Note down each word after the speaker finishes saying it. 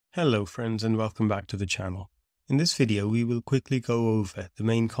Hello friends and welcome back to the channel. In this video we will quickly go over the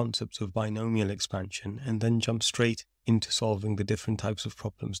main concepts of binomial expansion and then jump straight into solving the different types of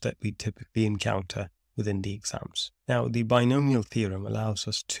problems that we typically encounter within the exams. Now the binomial theorem allows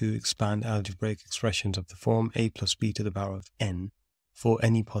us to expand algebraic expressions of the form a plus b to the power of n for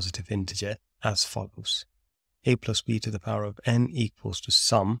any positive integer as follows. A plus b to the power of n equals to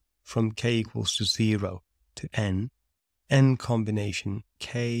sum from k equals to 0 to n combination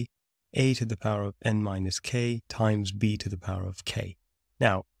k a to the power of n minus k times b to the power of k.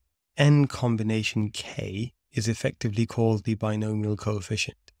 Now, n combination k is effectively called the binomial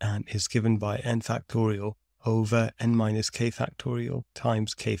coefficient and is given by n factorial over n minus k factorial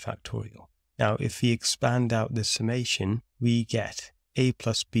times k factorial. Now, if we expand out this summation, we get a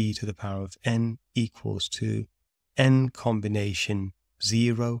plus b to the power of n equals to n combination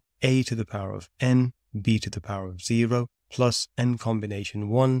 0, a to the power of n, b to the power of 0, plus n combination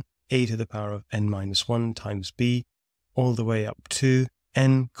 1, a to the power of n minus 1 times b, all the way up to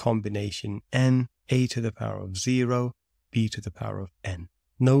n combination n, a to the power of 0, b to the power of n.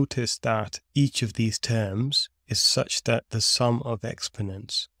 Notice that each of these terms is such that the sum of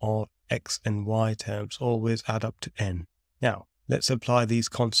exponents of x and y terms always add up to n. Now, let's apply these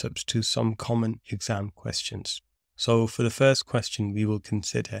concepts to some common exam questions. So for the first question, we will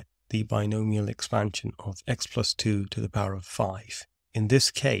consider the binomial expansion of x plus 2 to the power of 5. In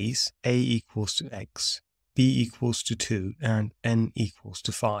this case, a equals to x, b equals to 2, and n equals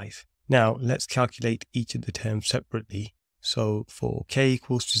to 5. Now, let's calculate each of the terms separately. So for k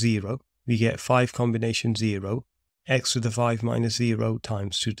equals to 0, we get 5 combination 0, x to the 5 minus 0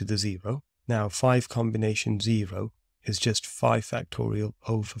 times 2 to the 0. Now, 5 combination 0 is just 5 factorial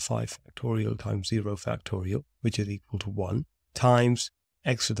over 5 factorial times 0 factorial, which is equal to 1, times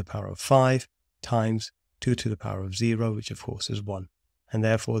x to the power of 5 times 2 to the power of 0, which of course is 1. And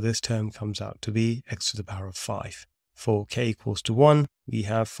therefore this term comes out to be x to the power of 5. For k equals to 1, we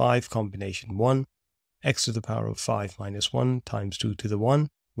have 5 combination 1, x to the power of 5 minus 1 times 2 to the 1,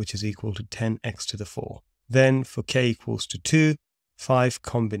 which is equal to 10x to the 4. Then for k equals to 2, 5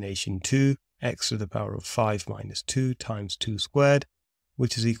 combination 2, x to the power of 5 minus 2 times 2 squared,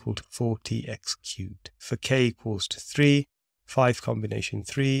 which is equal to 40x cubed. For k equals to 3, 5 combination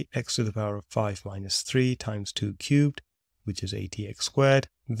 3, x to the power of 5 minus 3 times 2 cubed, which is 80x squared.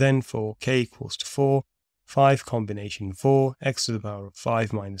 Then for k equals to 4, 5 combination 4, x to the power of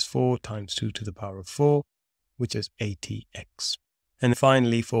 5 minus 4 times 2 to the power of 4, which is 80x. And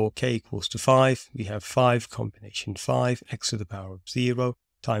finally for k equals to 5, we have 5 combination 5, x to the power of 0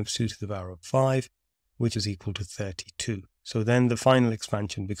 times 2 to the power of 5, which is equal to 32. So then the final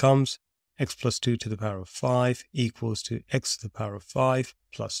expansion becomes x plus 2 to the power of 5 equals to x to the power of 5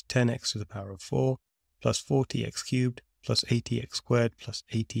 plus 10x to the power of 4 plus 40x cubed plus 80x squared plus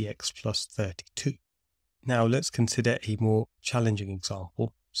 80x plus 32. Now let's consider a more challenging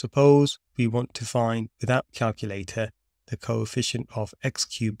example. Suppose we want to find, without calculator, the coefficient of x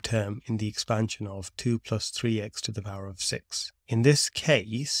cubed term in the expansion of 2 plus 3x to the power of 6. In this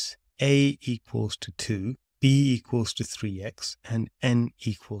case, a equals to 2, b equals to 3x, and n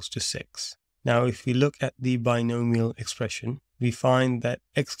equals to 6. Now, if we look at the binomial expression, we find that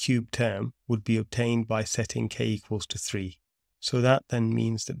x cubed term would be obtained by setting k equals to 3. So that then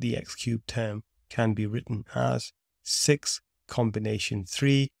means that the x cubed term can be written as 6 combination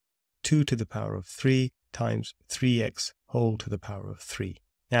 3, 2 to the power of 3 times 3x whole to the power of 3.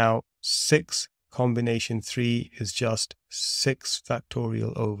 Now, 6 combination 3 is just 6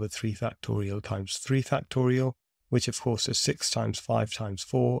 factorial over 3 factorial times 3 factorial, which of course is 6 times 5 times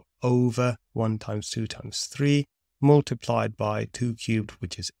 4 over 1 times 2 times 3, multiplied by 2 cubed,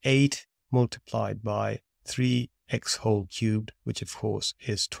 which is 8, multiplied by 3x whole cubed, which of course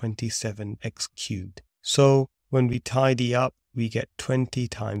is 27x cubed. So when we tidy up, we get 20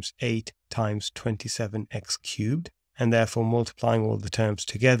 times 8 times 27x cubed, and therefore multiplying all the terms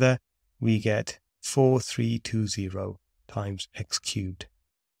together, we get 4320 times x cubed.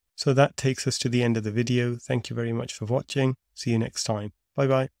 So that takes us to the end of the video. Thank you very much for watching. See you next time. Bye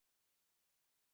bye.